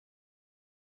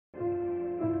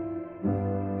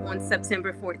on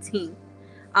September 14th.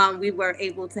 We were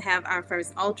able to have our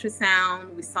first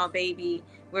ultrasound. We saw baby.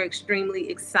 We're extremely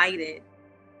excited.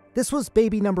 This was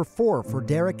baby number 4 for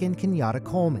Derek and Kenyatta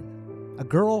Coleman, a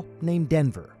girl named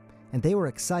Denver, and they were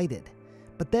excited.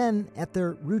 But then, at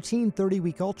their routine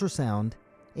 30-week ultrasound,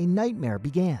 a nightmare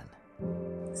began.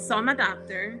 Saw my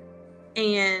doctor,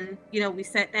 and we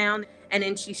sat down, and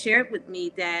then she shared with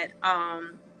me that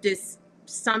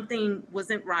something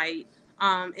wasn't right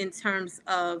in terms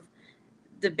of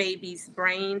the baby's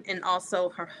brain, and also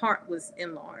her heart was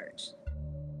enlarged.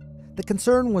 The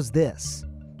concern was this: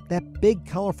 that big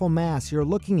colorful mass you're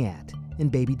looking at in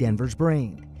baby Denver's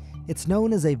brain. It's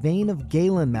known as a vein of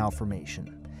Galen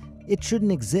malformation. It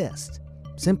shouldn't exist.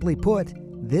 Simply put,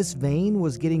 this vein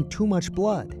was getting too much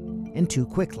blood, and too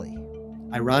quickly.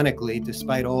 Ironically,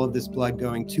 despite all of this blood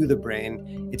going to the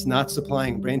brain, it's not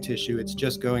supplying brain tissue, it's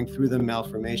just going through the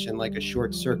malformation like a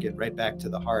short circuit right back to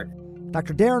the heart.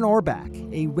 Dr. Darren Orbach,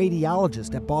 a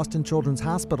radiologist at Boston Children's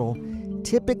Hospital,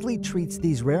 typically treats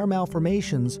these rare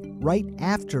malformations right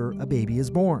after a baby is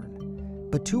born.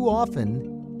 But too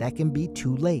often, that can be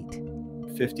too late.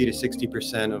 50 to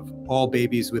 60% of all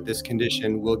babies with this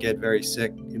condition will get very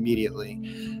sick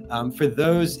immediately. For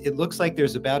those, it looks like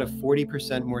there's about a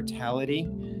 40% mortality.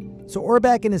 So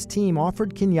Orbach and his team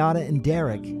offered Kenyatta and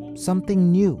Derek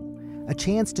something new, a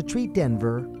chance to treat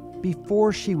Denver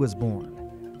before she was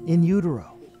born, in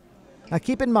utero. Now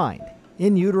keep in mind,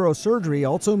 in utero surgery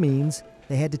also means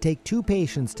they had to take 2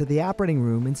 patients to the operating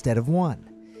room instead of 1.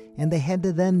 And they had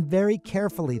to then very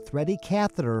carefully thread a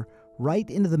catheter right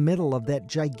into the middle of that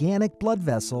gigantic blood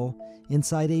vessel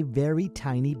inside a very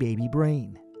tiny baby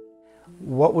brain.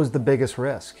 What was the biggest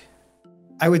risk?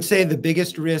 I would say the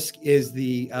biggest risk is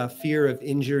the fear of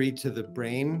injury to the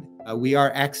brain. We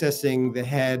are accessing the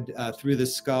head through the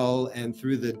skull and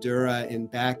through the dura and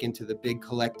back into the big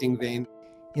collecting vein.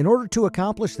 In order to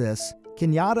accomplish this,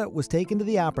 Kenyatta was taken to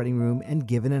the operating room and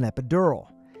given an epidural.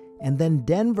 And then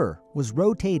Denver was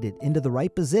rotated into the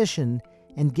right position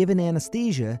and given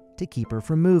anesthesia to keep her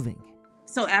from moving.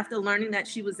 So after learning that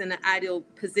she was in an ideal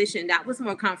position, that was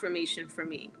more confirmation for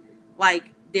me.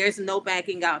 Like, there's no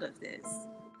backing out of this.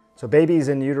 So babies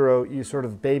in utero,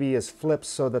 baby is flipped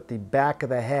so that the back of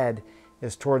the head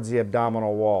is towards the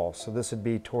abdominal wall. So this would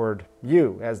be toward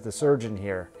you as the surgeon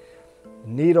here.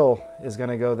 Needle is going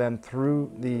to go then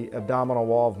through the abdominal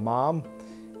wall of mom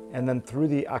and then through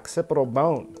the occipital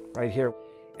bone right here.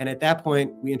 And at that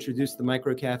point, we introduced the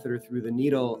microcatheter through the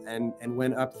needle and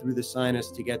went up through the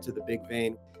sinus to get to the big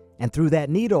vein. And through that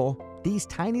needle, these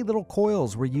tiny little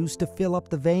coils were used to fill up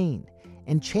the vein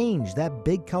and change that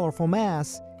big colorful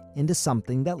mass into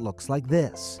something that looks like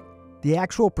this. The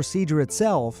actual procedure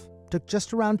itself took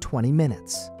just around 20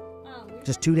 minutes.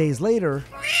 Just 2 days later,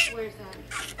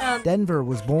 Denver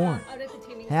was born.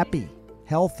 Happy,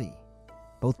 healthy,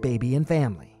 both baby and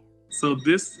family. So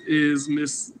this is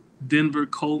Miss Denver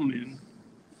Coleman,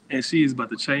 and she is about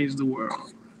to change the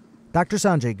world. Dr.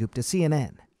 Sanjay Gupta,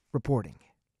 CNN, reporting.